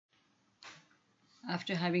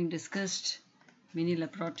After having discussed mini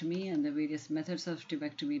laparotomy and the various methods of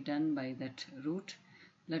tubectomy done by that route,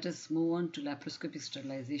 let us move on to laparoscopic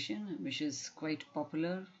sterilization, which is quite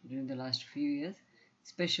popular during the last few years,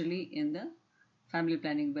 especially in the family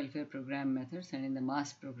planning welfare program methods and in the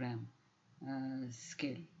mass program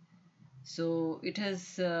scale. So it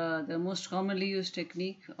has the most commonly used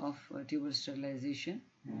technique of tubal sterilization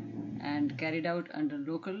and carried out under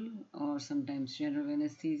local or sometimes general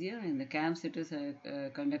anesthesia. In the camps, it is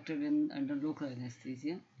conducted under local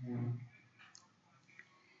anesthesia.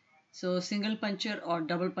 So single puncture or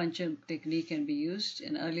double puncture technique can be used.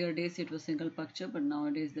 In earlier days, it was single puncture, but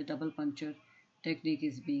nowadays the double puncture technique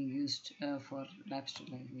is being used for lap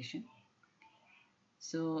sterilization.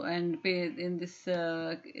 So, and in this,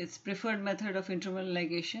 its preferred method of intramural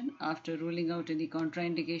ligation after ruling out any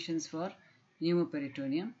contraindications for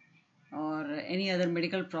pneumoperitoneum or any other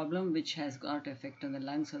medical problem which has got effect on the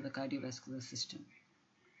lungs or the cardiovascular system.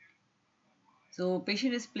 So,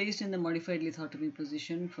 patient is placed in the modified lithotomy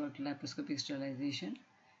position for laparoscopic sterilization.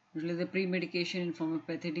 Usually, the pre-medication in form of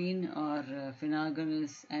pethidine or phenergan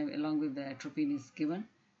is along with the atropine is given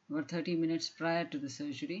about 30 minutes prior to the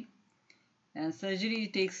surgery. And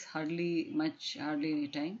surgery takes hardly any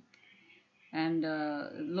time. And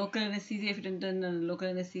local anesthesia, if it is done in local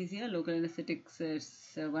anesthesia, local anesthetics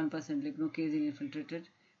is 1% lignocasein infiltrated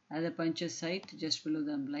at the puncture site just below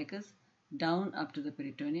the umbilicus down up to the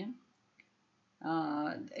peritoneum.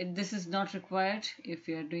 This is not required if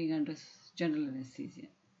you are doing under general anesthesia.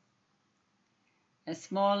 A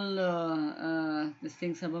small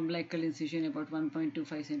subumbilical incision about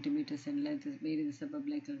 1.25 centimeters in length is made in the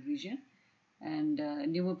subumbilical region, and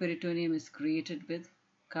pneumoperitoneum is created with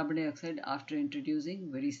carbon dioxide after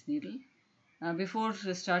introducing Veress needle. Before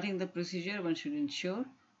starting the procedure, one should ensure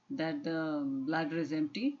that the bladder is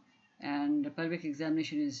empty and the pelvic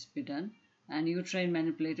examination is be done, and uterine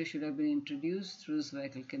manipulator should have been introduced through the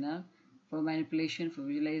cervical canal for manipulation for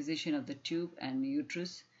visualization of the tube and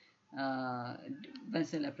uterus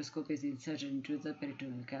once the laparoscope is inserted into the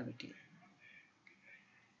peritoneal cavity.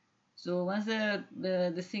 So once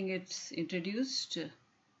the thing gets introduced,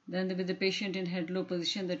 then with the patient in head-low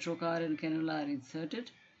position, the trocar and cannula are inserted.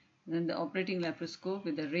 Then the operating laparoscope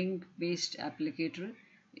with the ring-based applicator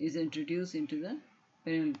is introduced into the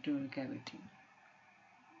peritoneal cavity.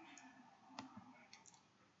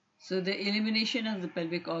 So the elimination of the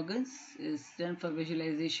pelvic organs is done for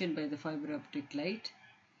visualization by the fiber optic light.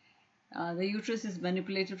 The uterus is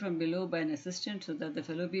manipulated from below by an assistant so that the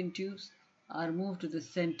fallopian tubes are moved to the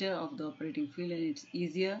center of the operating field, and it's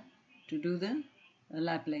easier to do the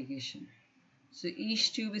lap ligation. So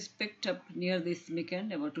each tube is picked up near the ischemic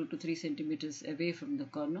end about 2 to 3 centimeters away from the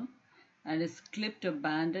corner and is clipped or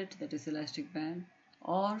banded, that is elastic band,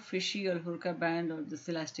 or fishy or hurka band or this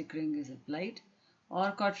elastic ring is applied,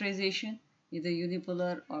 or cauterization, either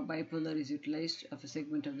unipolar or bipolar is utilized if a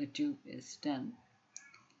segment of the tube is done.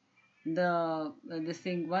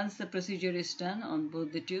 Once the procedure is done on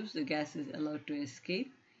both the tubes, the gas is allowed to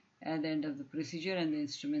escape at the end of the procedure and the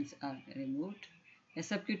instruments are removed. A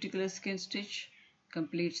subcuticular skin stitch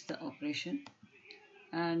completes the operation,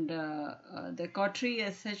 and the cautery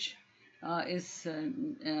as such is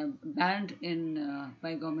banned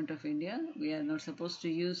by Government of India. We are not supposed to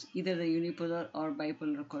use either the unipolar or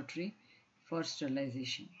bipolar cautery for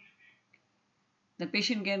sterilization. The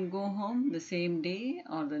patient can go home the same day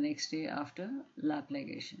or the next day after lap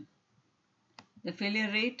ligation. The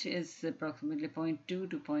failure rate is approximately 0.2 to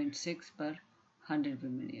 0.6 per 100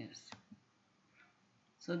 women years.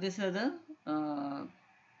 So these are the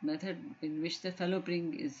method in which the fallope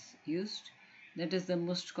ring is used. That is the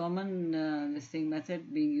most common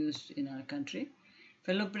method being used in our country.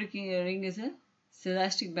 Fallope ring is a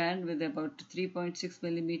elastic band with about 3.6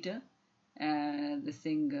 millimeter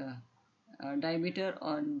diameter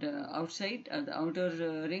on the outside the outer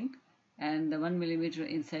ring and the 1 millimeter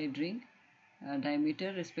inside ring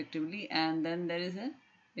diameter respectively, and then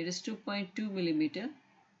it is 2.2 millimeter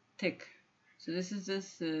thick. So this is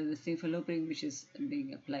the fallope ring which is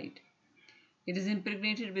being applied. It is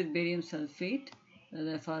impregnated with barium sulfate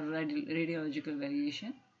for radiological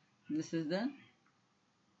variation. This is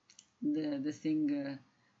this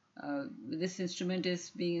instrument is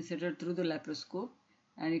being inserted through the laparoscope,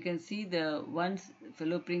 and you can see the one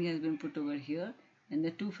fallope ring has been put over here and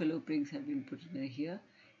the two fallope rings have been put over here.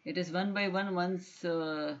 It is one by one. Once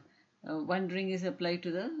one ring is applied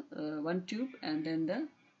to the one tube, and then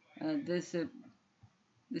this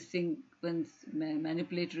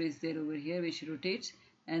manipulator is there over here which rotates,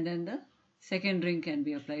 and then the second ring can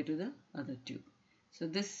be applied to the other tube. So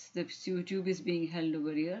the tube is being held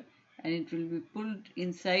over here and it will be pulled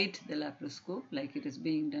inside the laparoscope like it is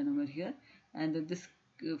being done over here, and this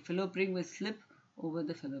fallopian ring will slip over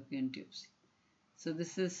the fallopian tubes. So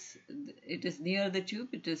it is near the tube,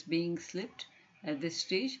 it is being slipped at this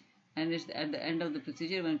stage, and it's at the end of the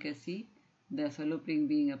procedure one can see the fallopian ring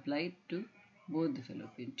being applied to both the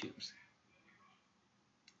fallopian tubes.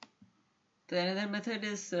 So another method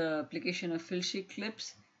is application of Filshie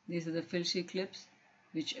clips. These are the Filshie clips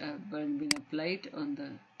which have been applied on the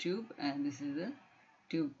tube, and this is the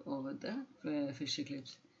tube over the Filshie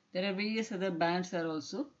clips. There are various other bands are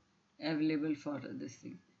also available for this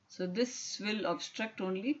thing. So this will obstruct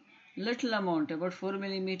only little amount, about 4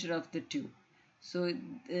 mm of the tube. So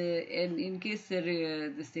in case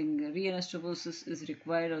this thing reanastomosis is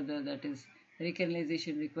required, or that is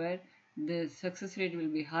recanalization required, the success rate will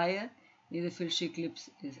be higher if the Filshie clips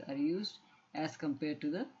are used as compared to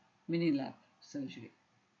the mini lap surgery.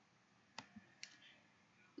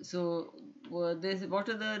 So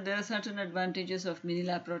there are certain advantages of mini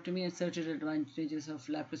laparotomy and certain advantages of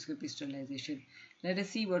laparoscopic sterilization. Let us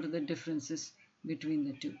see what are the differences between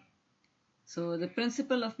the two. So the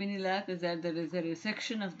principle of mini lap is that there is a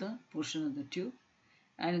resection of the portion of the tube,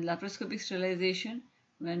 and in laparoscopic sterilization,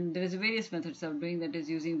 when there is various methods of doing, that is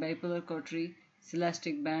using bipolar cautery,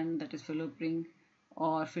 elastic band, that is fallopian ring,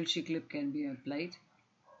 or Filshie clip can be applied.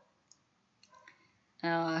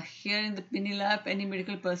 Here in the mini lap, any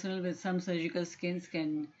medical personnel with some surgical skills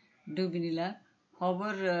can do mini lap.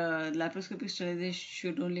 However, laparoscopic sterilization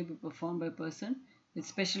should only be performed by a person with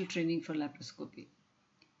special training for laparoscopy.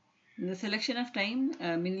 In the selection of time,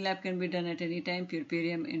 mini lap can be done at any time,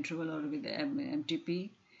 puerperium, interval, or with MTP.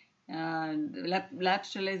 Lap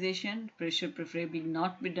sterilization should preferably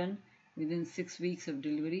not be done within 6 weeks of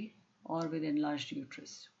delivery or with enlarged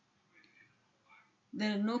uterus.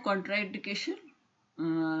 There are no contraindication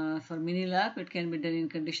for mini lap. It can be done in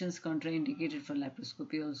conditions contraindicated for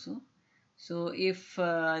laparoscopy also. So if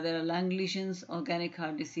there are lung lesions, organic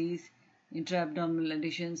heart disease, intra-abdominal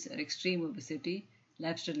adhesions, or extreme obesity,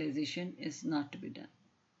 lap sterilization is not to be done.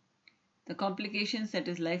 The complications, that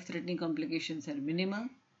is life-threatening complications, are minimal,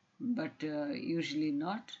 but usually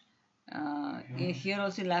not. Here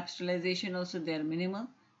also lap sterilization also they are minimal,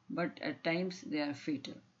 but at times they are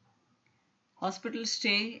fatal. Hospital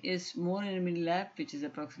stay is more in a mini lap, which is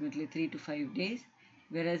approximately 3 to 5 days,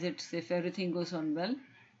 whereas if everything goes on well,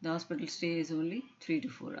 the hospital stay is only 3 to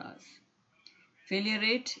 4 hours. Failure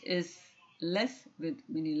rate is less with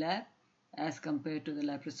mini lap as compared to the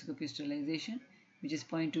laparoscopic sterilization, which is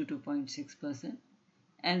 0.2 to 0.6%.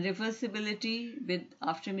 And reversibility with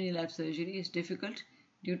after mini lap surgery is difficult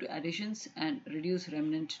due to adhesions and reduced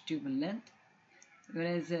remnant tubal length,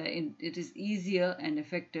 whereas it is easier and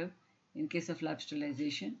effective in case of lap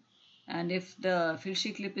sterilization. And if the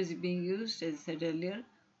Filshie clip is being used, as I said earlier,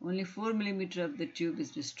 only 4 mm of the tube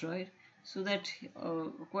is destroyed, so that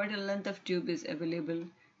quite a length of tube is available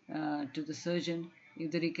to the surgeon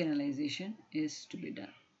if the recanalization is to be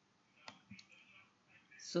done.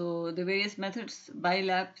 So the various methods by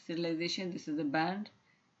lap sterilization, this is the band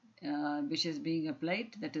which is being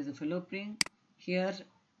applied, that is the fallopian ring. Here,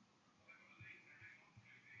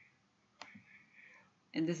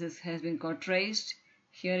 and this has been cauterized.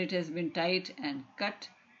 Here it has been tied and cut,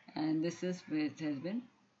 and this is where it has been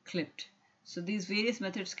clipped. So these various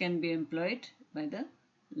methods can be employed by the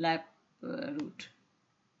lap route.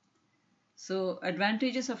 So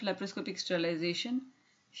advantages of laparoscopic sterilization.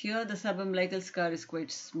 Here the subumbilical scar is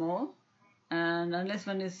quite small, and unless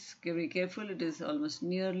one is very careful, it is almost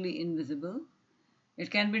nearly invisible.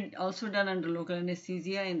 It can be also done under local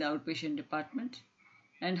anesthesia in the outpatient department,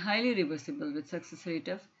 and highly reversible with success rate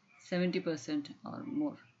of 70% or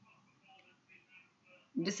more.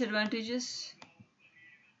 Disadvantages: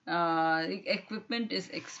 equipment is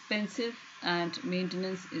expensive and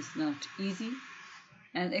maintenance is not easy,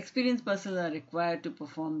 and experienced personnel are required to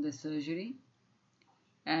perform the surgery.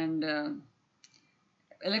 And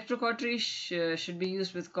electrocautery should be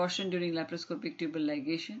used with caution during laparoscopic tubal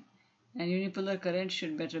ligation, and unipolar current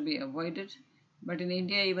should better be avoided. But in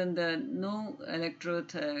India, even no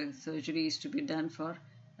electrode surgery is to be done for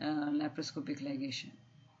laparoscopic ligation.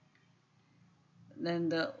 Then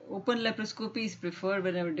the open laparoscopy is preferred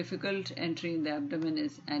whenever difficult entry in the abdomen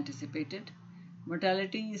is anticipated.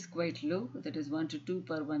 Mortality is quite low, that is 1 to 2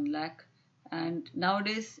 per 1 lakh, and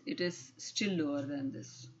nowadays it is still lower than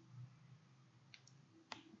this.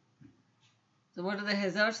 So what are the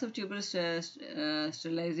hazards of tubal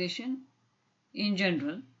sterilization? In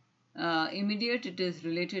general, immediate, it is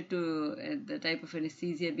related to the type of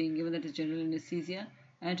anesthesia being given, that is general anesthesia,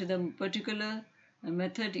 and to the particular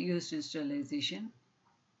method used in sterilization.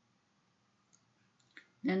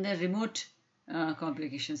 Then the remote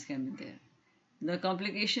complications can be there. The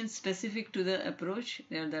complications specific to the approach,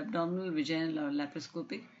 they are the abdominal, vaginal or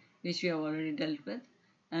laparoscopic, which we have already dealt with.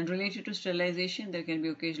 And related to sterilization, there can be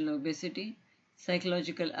occasional obesity,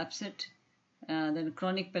 psychological upset, then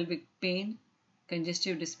chronic pelvic pain,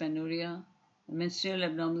 congestive dysmenorrhea, menstrual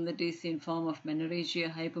abnormalities in form of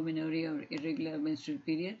menorrhagia, hypomenorrhea or irregular menstrual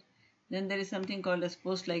period. Then there is something called as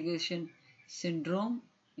post-ligation syndrome,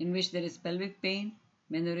 in which there is pelvic pain,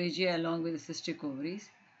 menorrhagia along with the cystic ovaries.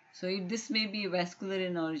 So this may be vascular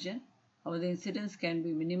in origin. However, the incidence can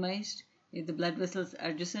be minimized if the blood vessels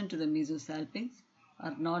adjacent to the mesosalpinx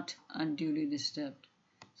are not unduly disturbed.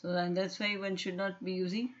 So and that's why one should not be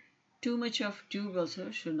using too much of tube,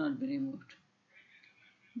 also should not be removed.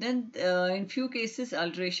 Then in few cases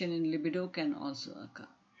alteration in libido can also occur.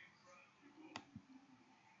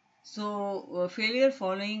 So failure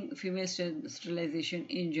following female sterilization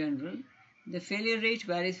in general, the failure rate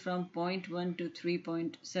varies from 0.1 to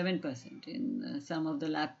 3.7% in some of the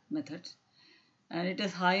lab methods, and it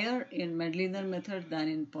is higher in Medlinger method than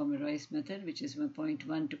in Pomeroy's method, which is from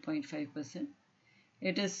 0.1 to 0.5%.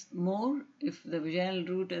 It is more if the vaginal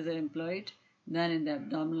route is employed than in the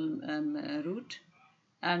abdominal route,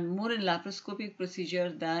 and more in laparoscopic procedure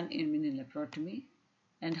than in mini laparotomy,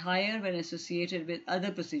 and higher when associated with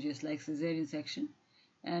other procedures like caesarean section,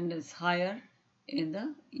 and is higher in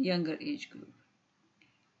the younger age group.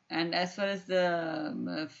 And as far as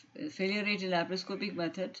the failure rate in laparoscopic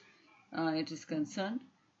method it is concerned,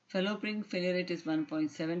 fallopian failure rate is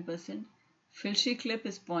 1.7%, Filshie clip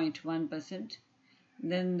is 0.1%,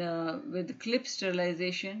 then with clip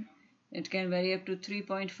sterilization it can vary up to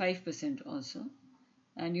 3.5% also,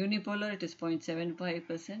 and unipolar it is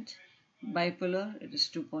 0.75%, bipolar it is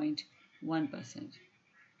 2.1%.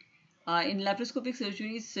 In laparoscopic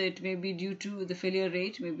surgeries, it may be due to the failure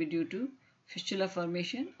rate, may be due to fistula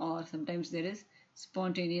formation, or sometimes there is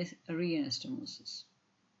spontaneous reanastomosis.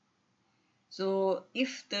 So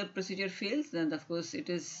if the procedure fails, then of course it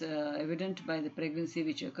is evident by the pregnancy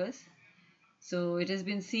which occurs. So it has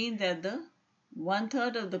been seen that the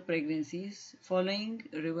 1/3 of the pregnancies following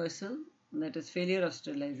reversal, that is failure of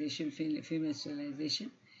sterilization, female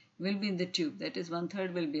sterilization, will be in the tube. That is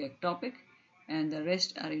 1/3 will be ectopic and the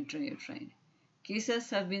rest are intrauterine. Cases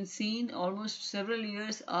have been seen almost several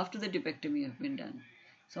years after the tubectomy have been done.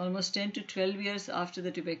 So almost 10 to 12 years after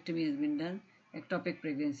the tubectomy has been done, ectopic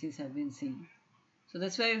pregnancies have been seen. So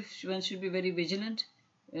that's why one should be very vigilant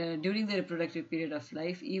during the reproductive period of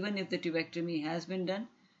life. Even if the tubectomy has been done,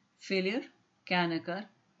 failure can occur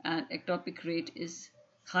and ectopic rate is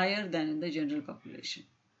higher than in the general population.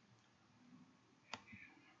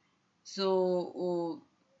 So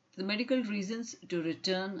the medical reasons to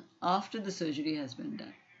return after the surgery has been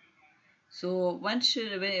done. So one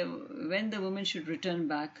should, when the woman should return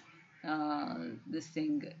back,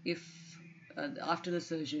 if after the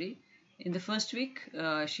surgery, in the first week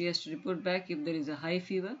she has to report back if there is a high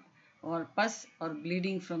fever or pus or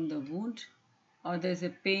bleeding from the wound, or there is a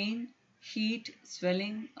pain, heat,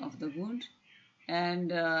 swelling of the wound,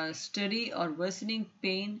 and steady or worsening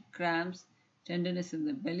pain, cramps, tenderness in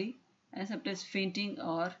the belly, and sometimes fainting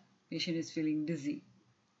or patient is feeling dizzy.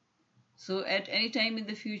 So at any time in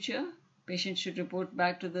the future, patient should report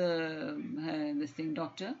back to the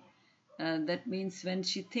doctor. That means when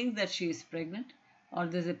she thinks that she is pregnant, or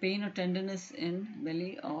there's a pain or tenderness in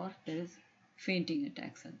belly, or there is fainting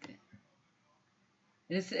attacks are there.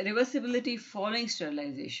 There is reversibility following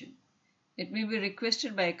sterilization. It may be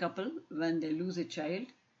requested by a couple when they lose a child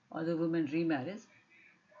or the woman remarries.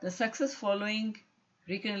 The success following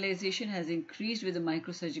recanalization has increased with the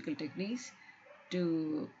microsurgical techniques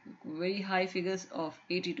to very high figures of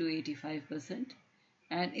 80 to 85%,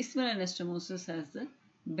 and isthmal anastomosis has the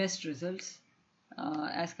best results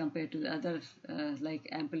as compared to the other like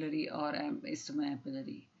ampullary or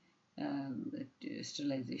isthmo-ampullary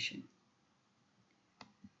sterilization.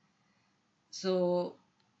 So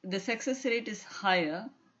the success rate is higher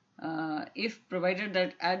if provided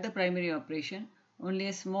that at the primary operation only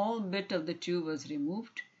a small bit of the tube was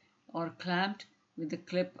removed or clamped with the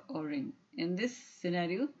clip or ring. In this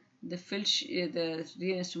scenario, the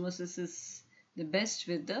reanastomosis is the best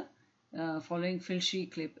with the following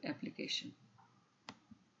Filshie clip application.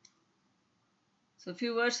 So a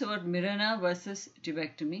few words about Mirena versus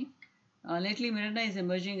tubectomy. Lately, Mirena is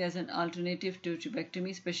emerging as an alternative to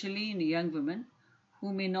tubectomy, especially in young women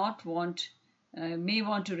who may want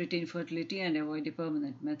to retain fertility and avoid a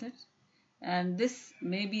permanent method. And this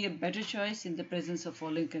may be a better choice in the presence of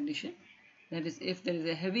following condition. That is, if there is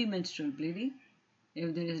a heavy menstrual bleeding,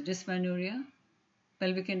 if there is dysmenorrhea,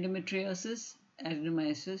 pelvic endometriosis,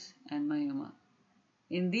 adenomyosis, and myoma.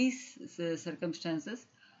 In these circumstances,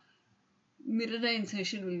 Mirror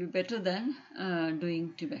insertion will be better than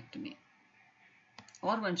doing tubectomy,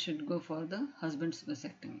 or one should go for the husband's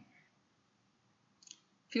vasectomy.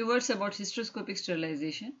 Few words about hysteroscopic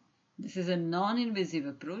sterilization. This is a non-invasive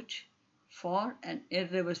approach for an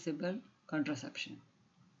irreversible contraception.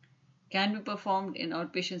 Can be performed in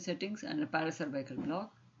outpatient settings under paracervical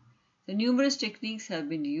block. The numerous techniques have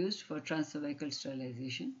been used for transcervical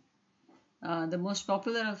sterilization. The most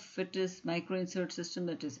popular of it is microinsert system,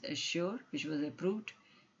 that is Assure, which was approved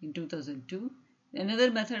in 2002. Another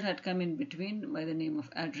method had come in between by the name of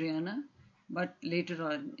Adriana, but later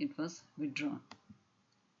on it was withdrawn.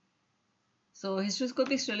 So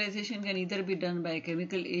hysteroscopic sterilization can either be done by a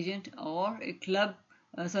chemical agent, or a plug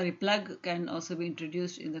can also be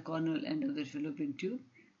introduced in the cornal end of the fallopian tube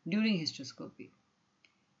during hysteroscopy.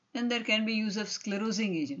 Then there can be use of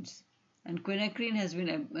sclerosing agents, and quinacrine has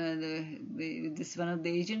been this one of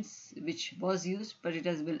the agents which was used, but it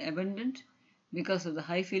has been abandoned because of the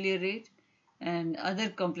high failure rate and other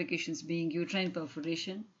complications being uterine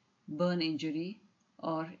perforation, burn injury,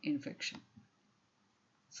 or infection.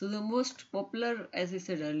 So the most popular, as I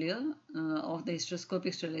said earlier, of the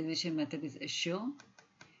hysteroscopic sterilization method is Assure.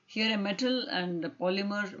 Here a metal and a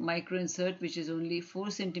polymer microinsert which is only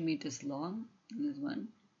 4 centimeters long, this one,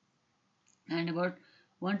 and about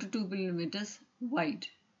 1 to 2 millimeters wide.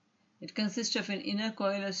 It consists of an inner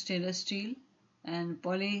coil of stainless steel and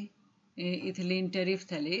polyethylene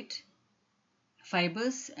terephthalate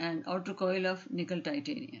fibers and outer coil of nickel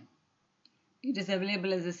titanium. It is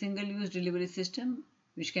available as a single-use delivery system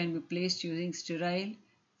which can be placed using sterile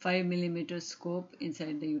 5 mm scope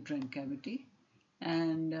inside the uterine cavity,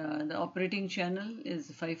 and the operating channel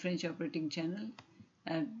is 5 French operating channel,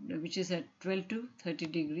 which is at 12 to 30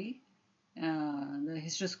 degree, the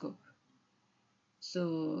hysteroscope.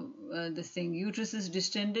 So uterus is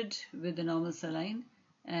distended with the normal saline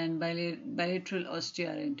and bilateral ostia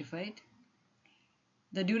are identified.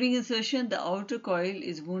 During insertion, the outer coil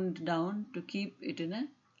is wound down to keep it in a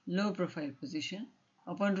low profile position.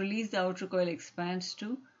 Upon release, the outer coil expands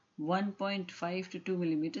to 1.5 to 2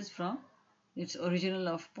 mm from its original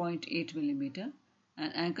of 0.8 mm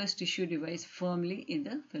and anchors tissue device firmly in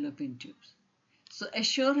the fallopian tubes. So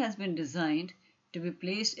Assure has been designed to be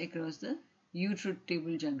placed across the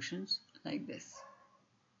uterotubal junctions like this.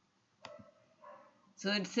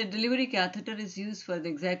 So it's a delivery catheter is used for the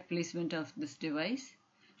exact placement of this device.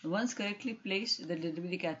 Once correctly placed, the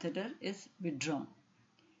delivery catheter is withdrawn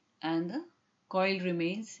and the coil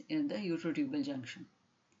remains in the uterotubal junction,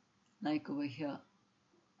 like over here.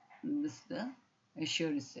 The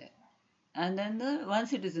Assure is there. And then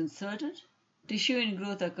once it is inserted, tissue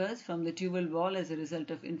ingrowth occurs from the tubal wall as a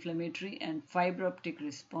result of inflammatory and fiber optic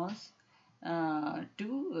response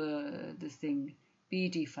to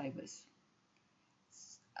PET fibers.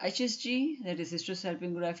 HSG, that is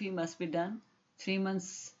hysterosalpingography, must be done 3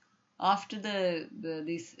 months after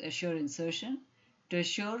this Assure insertion to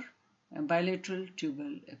assure a bilateral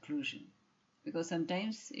tubal occlusion, because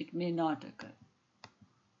sometimes it may not occur.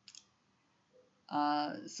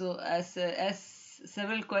 So as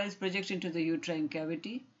several coils project into the uterine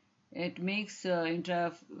cavity, it makes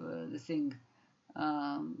IVF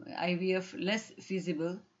less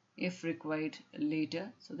feasible if required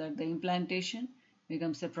later, so that the implantation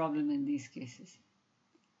becomes a problem in these cases.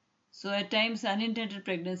 So at times unintended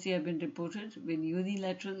pregnancy have been reported with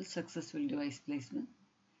unilateral successful device placement.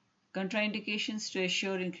 Contraindications to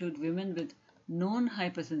Assure include women with known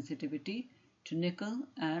hypersensitivity to nickel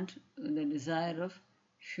and the desire of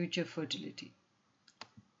future fertility.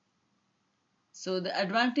 So the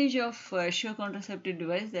advantage of Assure contraceptive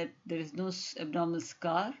device that there is no abdominal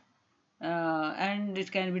scar and it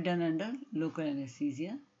can be done under local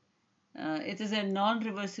anesthesia. It is a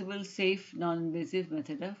non-reversible, safe, non-invasive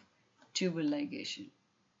method of tubal ligation.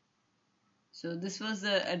 So this was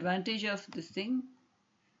the advantage of this thing.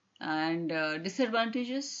 And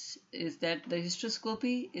disadvantages is that the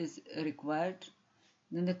hysteroscopy is required,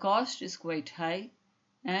 then the cost is quite high,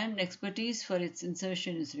 and expertise for its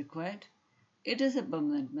insertion is required. It is a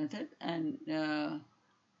permanent method, and there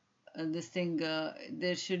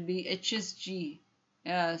should be HSG.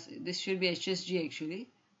 This should be HSG actually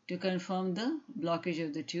to confirm the blockage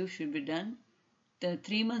of the tube should be done. The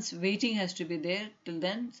 3 months waiting has to be there. Till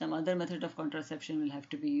then, some other method of contraception will have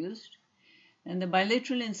to be used. And the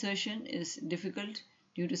bilateral insertion is difficult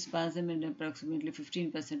due to spasm in approximately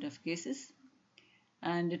 15% of cases.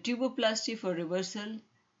 And the tuboplasty for reversal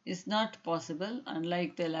is not possible,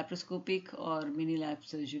 unlike the laparoscopic or mini-lap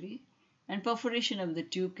surgery. And perforation of the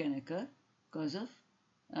tube can occur because of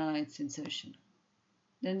its insertion.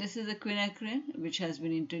 Then this is the quinacrine, which has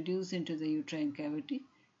been introduced into the uterine cavity,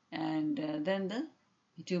 and then the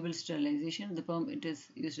tubal sterilization. It is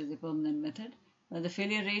used as a permanent method, but the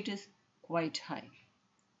failure rate is quite high.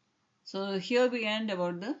 So here we end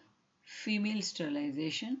about the female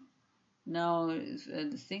sterilization. Now,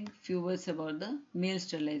 few words about the male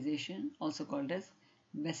sterilization, also called as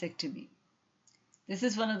vasectomy. This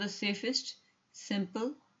is one of the safest,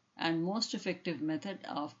 simple, and most effective method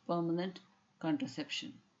of permanent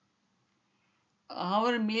contraception.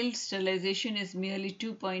 However, male sterilization is merely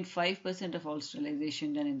 2.5% of all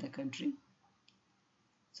sterilization done in the country.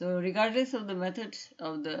 So, regardless of the method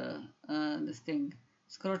of the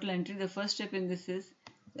scrotal entry, the first step in this is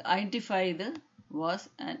to identify the vas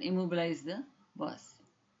and immobilize the vas.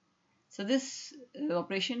 So, this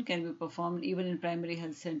operation can be performed even in primary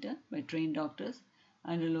health center by trained doctors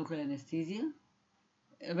under local anesthesia.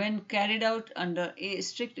 When carried out under a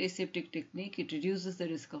strict aseptic technique, it reduces the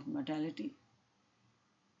risk of mortality.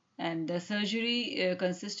 And the surgery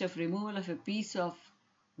consists of removal of a piece of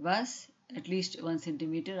vas at least 1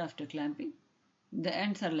 centimeter after clamping. The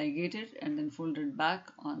ends are ligated and then folded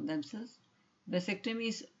back on themselves. Vasectomy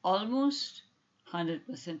is almost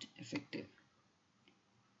 100% effective.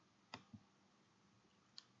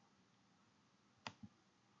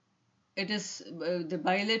 It is the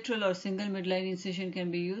bilateral or single midline incision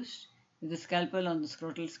can be used with the scalpel on the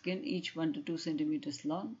scrotal skin, each 1 to 2 centimeters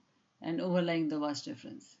long and overlying the vas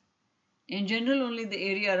deferens. In general, only the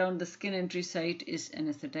area around the skin entry site is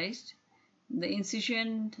anesthetized. The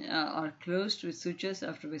incision are closed with sutures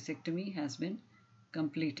after vasectomy has been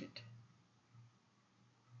completed.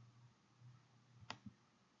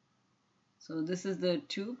 So this is the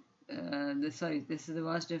tube, this is the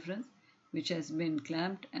vas deferens, which has been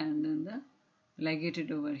clamped and then the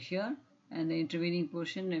ligated over here, and the intervening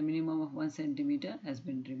portion, a minimum of 1 centimeter, has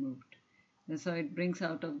been removed. That's how it brings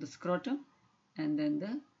out of the scrotum, and then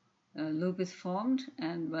the loop is formed,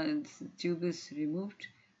 and once the tube is removed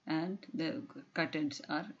and the cut ends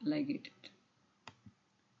are ligated.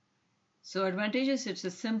 So advantages: it's a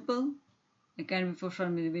simple, it can be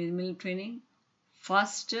performed with minimal training,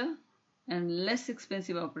 faster and less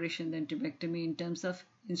expensive operation than tubectomy in terms of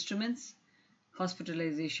instruments,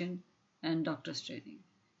 hospitalization and doctor's training.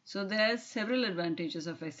 So there are several advantages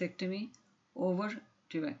of vasectomy over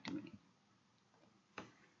tubectomy.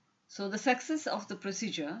 So the success of the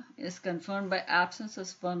procedure is confirmed by absence of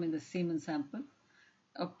sperm in the semen sample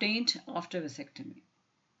obtained after vasectomy.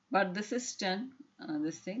 But this is done,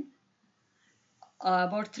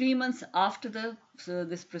 about 3 months after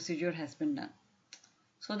this procedure has been done.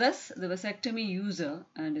 So thus, the vasectomy user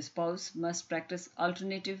and his spouse must practice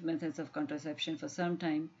alternative methods of contraception for some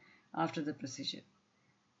time after the procedure.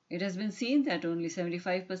 It has been seen that only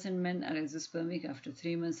 75% men are exospermic after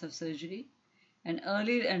 3 months of surgery, and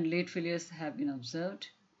early and late failures have been observed.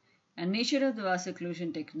 And nature of the vas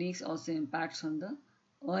occlusion techniques also impacts on the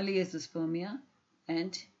early exospermia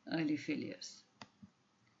and early failures.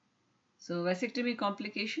 So vasectomy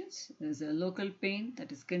complications: there is a local pain,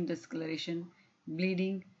 that is skin discoloration,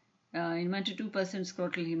 bleeding, in 1 to 2%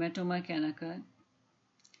 scrotal hematoma can occur.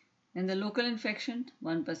 And the local infection,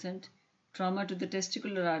 1%, trauma to the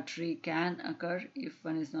testicular artery can occur if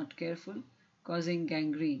one is not careful, causing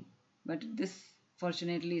gangrene. But this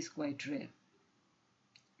fortunately is quite rare.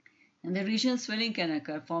 And the regional swelling can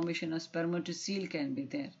occur, formation of spermatocele can be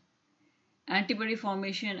there. Antibody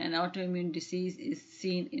formation and autoimmune disease is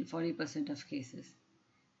seen in 40% of cases.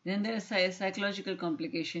 Then there is a psychological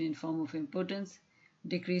complication in form of impotence,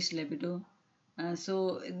 decreased libido.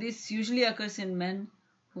 So this usually occurs in men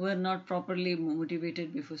who were not properly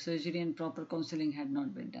motivated before surgery and proper counseling had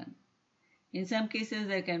not been done. In some cases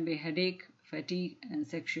there can be headache, fatigue and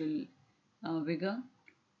sexual vigor.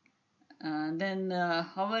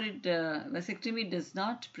 However, vasectomy does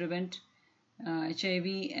not prevent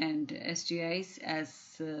HIV and STIs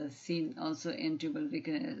as seen also in tubal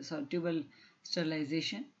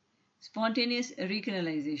sterilization. Spontaneous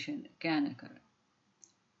recanalization can occur.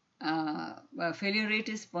 Failure rate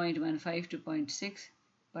is 0.15 to 0.6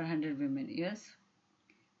 per 100 women years.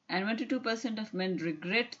 And 1 to 2% of men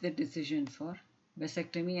regret the decision for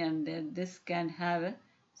vasectomy, and then this can have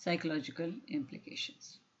psychological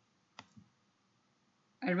implications.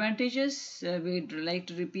 Advantages, we'd like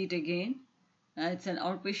to repeat again. It's an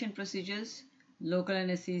outpatient procedure. Local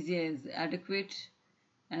anesthesia is adequate,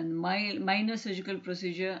 and minor surgical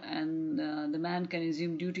procedure, and the man can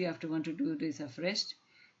assume duty after 1 to 2 days of rest,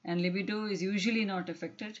 and libido is usually not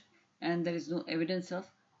affected, and there is no evidence of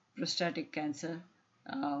prostatic cancer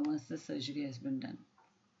once the surgery has been done.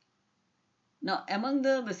 Now, among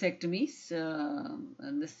the vasectomies,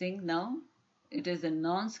 it is a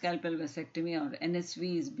non-scalpel vasectomy, or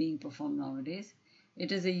NSV, is being performed nowadays.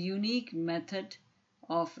 It is a unique method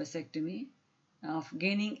of vasectomy of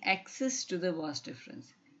gaining access to the vas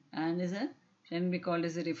difference, and can be called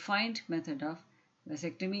as a refined method of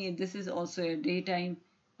vasectomy. This is also a daytime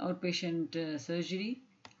outpatient surgery,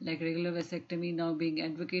 like regular vasectomy, now being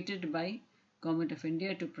advocated by Government of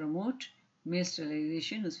India to promote male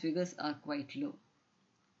sterilization, whose figures are quite low.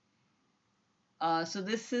 So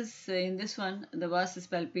this is in this one, the vas is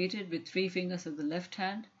palpated with 3 fingers of the left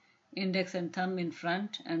hand, index and thumb in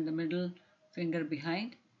front and the middle finger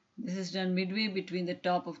behind. This is done midway between the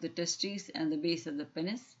top of the testes and the base of the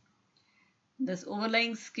penis. This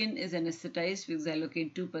overlying skin is anesthetized with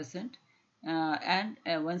xylocaine 2%, and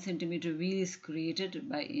a 1 centimeter wheal is created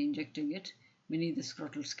by injecting it beneath the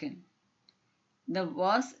scrotal skin. The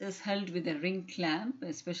vas is held with a ring clamp,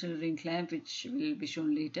 a special ring clamp which will be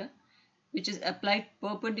shown later, which is applied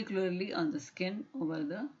perpendicularly on the skin over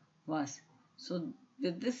the vas. So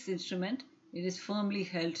with this instrument, it is firmly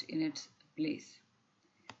held in its place.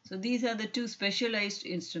 So these are the 2 specialized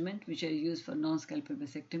instruments which are used for non-scalpel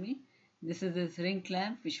vasectomy. This is this ring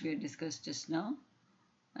clamp which we had discussed just now.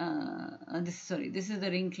 This is the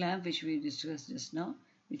ring clamp which we discussed just now,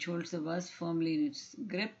 which holds the vas firmly in its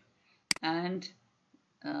grip, and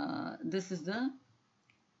this is the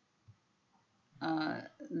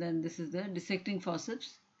dissecting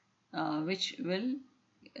forceps, which will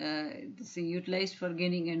this is utilized for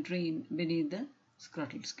gaining entry beneath the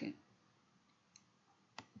scrotal skin.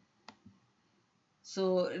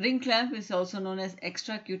 So ring clamp is also known as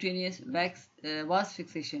extracutaneous vas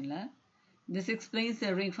fixation lamp. This explains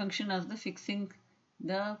the ring function of the fixing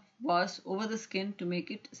the vas over the skin to make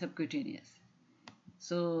it subcutaneous.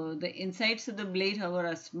 So the insides of the blade, however,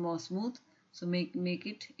 are more smooth, so make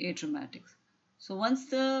it atraumatic. So once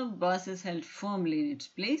the vas is held firmly in its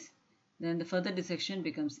place, then the further dissection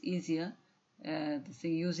becomes easier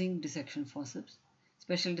using dissection forceps.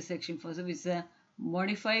 Special dissection forceps is a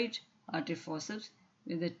modified artery forceps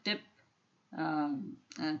with the tip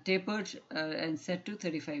tapered and set to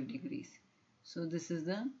 35 degrees. So this is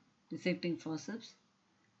the dissecting forceps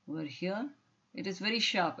over here. It is very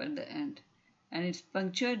sharp at the end, and its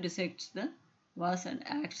puncture dissects the vas and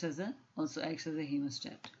also acts as a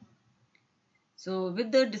hemostat. So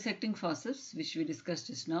with the dissecting forceps, which we discussed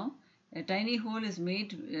just now, a tiny hole is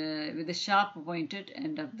made with the sharp pointed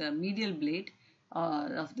end of the medial blade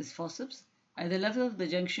of this forceps at the level of the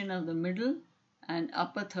junction of the middle and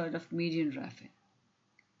upper third of median raphe.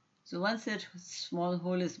 So once that small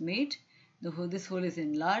hole is made, this hole is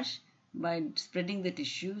enlarged by spreading the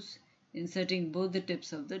tissues, inserting both the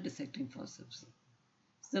tips of the dissecting forceps.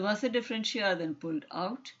 So the vasa differentia are then pulled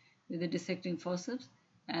out with the dissecting forceps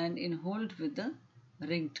and hold with the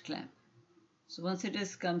ringed clamp. So once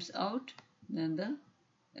it comes out, then the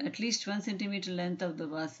at least 1 centimeter length of the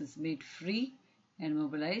vas is made free and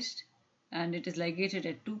mobilized, and it is ligated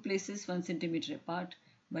at 2 places 1 centimeter apart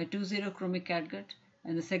by 2 xerochromic catgut,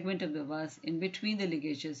 and the segment of the vas in between the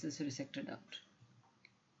ligatures is resected out.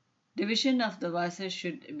 Division of the vasa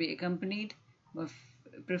should be accompanied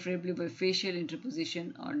preferably by facial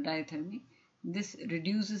interposition or diathermy. This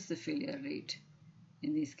reduces the failure rate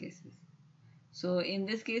in these cases. So in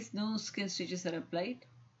this case, no skin stitches are applied,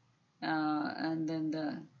 and then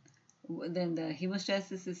the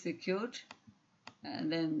hemostasis is secured,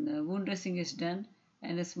 and then wound dressing is done,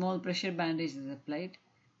 and a small pressure bandage is applied.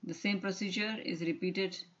 The same procedure is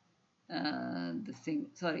repeated.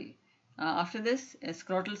 After this, a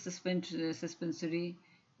scrotal suspensory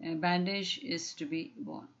bandage is to be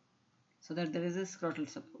worn, so that there is a scrotal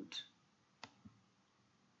support.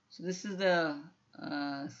 So this is the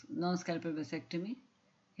non-scalpel vasectomy.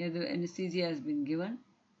 Here the anesthesia has been given,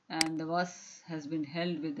 and the vas has been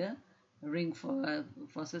held with the ring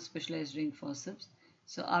forceps, specialized ring forceps.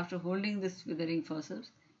 So after holding this with the ring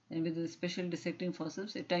forceps and with the special dissecting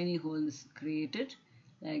forceps, a tiny hole is created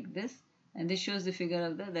like this, and this shows the figure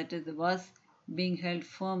of that is the vas being held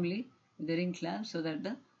firmly with the ring clamp, so that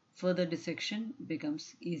the further dissection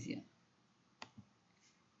becomes easier.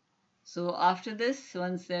 So after this,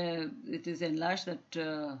 once it is enlarged,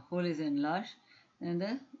 that hole is enlarged, and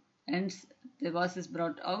the vas is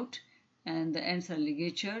brought out, and the ends are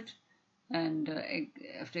ligatured, and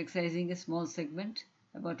after excising a small segment,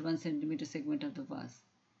 about 1 centimeter segment of the vas,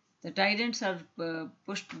 the tied ends are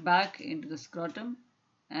pushed back into the scrotum,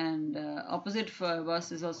 and opposite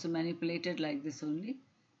vas is also manipulated like this only.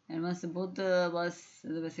 And once both the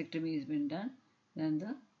vasectomy has been done,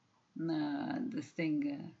 then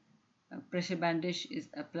pressure bandage is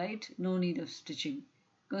applied. No need of stitching,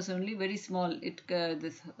 because only very small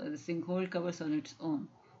this hole covers on its own.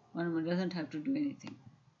 one doesn't have to do anything.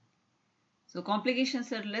 So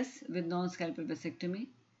complications are less with non-scalpel vasectomy.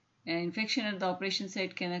 Infection at the operation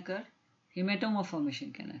site can occur. Hematoma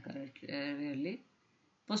formation can occur rarely.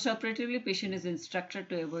 Postoperatively, patient is instructed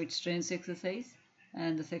to avoid strenuous exercise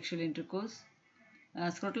and the sexual intercourse.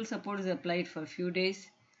 Scrotal support is applied for a few days.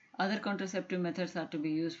 Other contraceptive methods are to be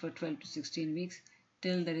used for 12 to 16 weeks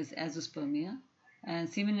till there is azoospermia, and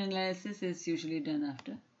semen analysis is usually done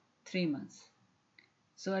after 3 months.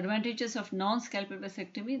 So advantages of non-scalpel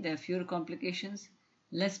vasectomy: there are fewer complications,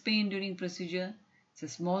 less pain during procedure, it's a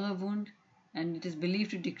smaller wound, and it is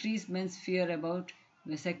believed to decrease men's fear about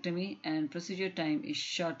vasectomy, and procedure time is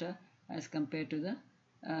shorter as compared to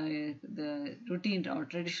the routine or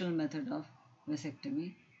traditional method of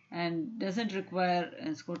vasectomy, and doesn't require a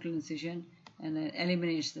scrotal incision and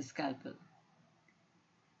eliminates the scalpel.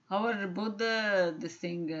 However, both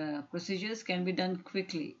procedures can be done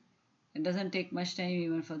quickly. It doesn't take much time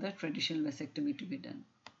even for the traditional vasectomy to be done.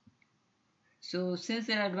 So since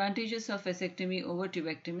there are advantages of vasectomy over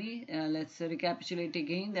tubectomy, let's recapitulate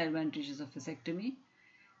again the advantages of vasectomy.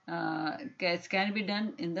 It can be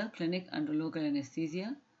done in the clinic under local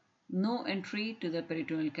anesthesia. No entry to the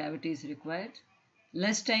peritoneal cavity is required.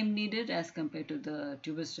 Less time needed as compared to the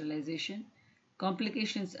tubal sterilization.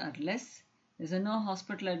 Complications are less. There is no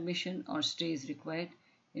hospital admission or stay is required.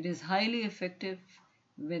 It is highly effective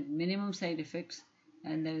with minimum side effects,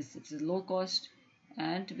 and it's low cost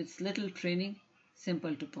and with little training,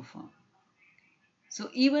 simple to perform. So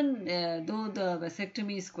even though the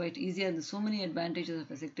vasectomy is quite easier, there's so many advantages of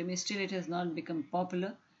vasectomy, still it has not become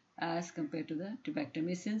popular as compared to the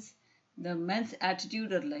tubectomy, since the men's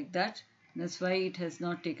attitude are like that. That's why it has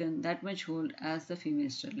not taken that much hold as the female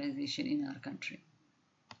sterilization in our country.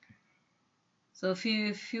 So a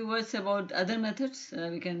few words about other methods.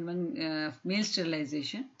 Male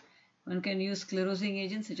sterilization. One can use sclerosing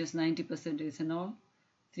agents such as 90% ethanol,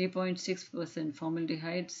 3.6%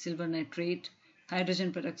 formaldehyde, silver nitrate,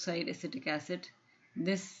 hydrogen peroxide, acetic acid.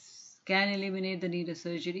 This can eliminate the need of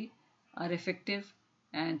surgery, are effective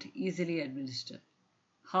and easily administered.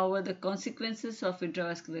 However, the consequences of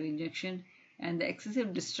intravascular injection and the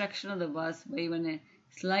excessive destruction of the vas by even a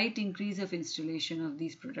slight increase of installation of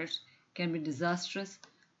these products can be disastrous,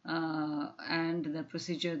 and the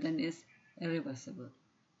procedure then is irreversible.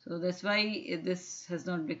 So that's why this has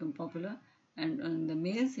not become popular, and on the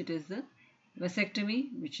males it is the vasectomy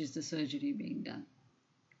which is the surgery being done.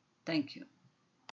 Thank you.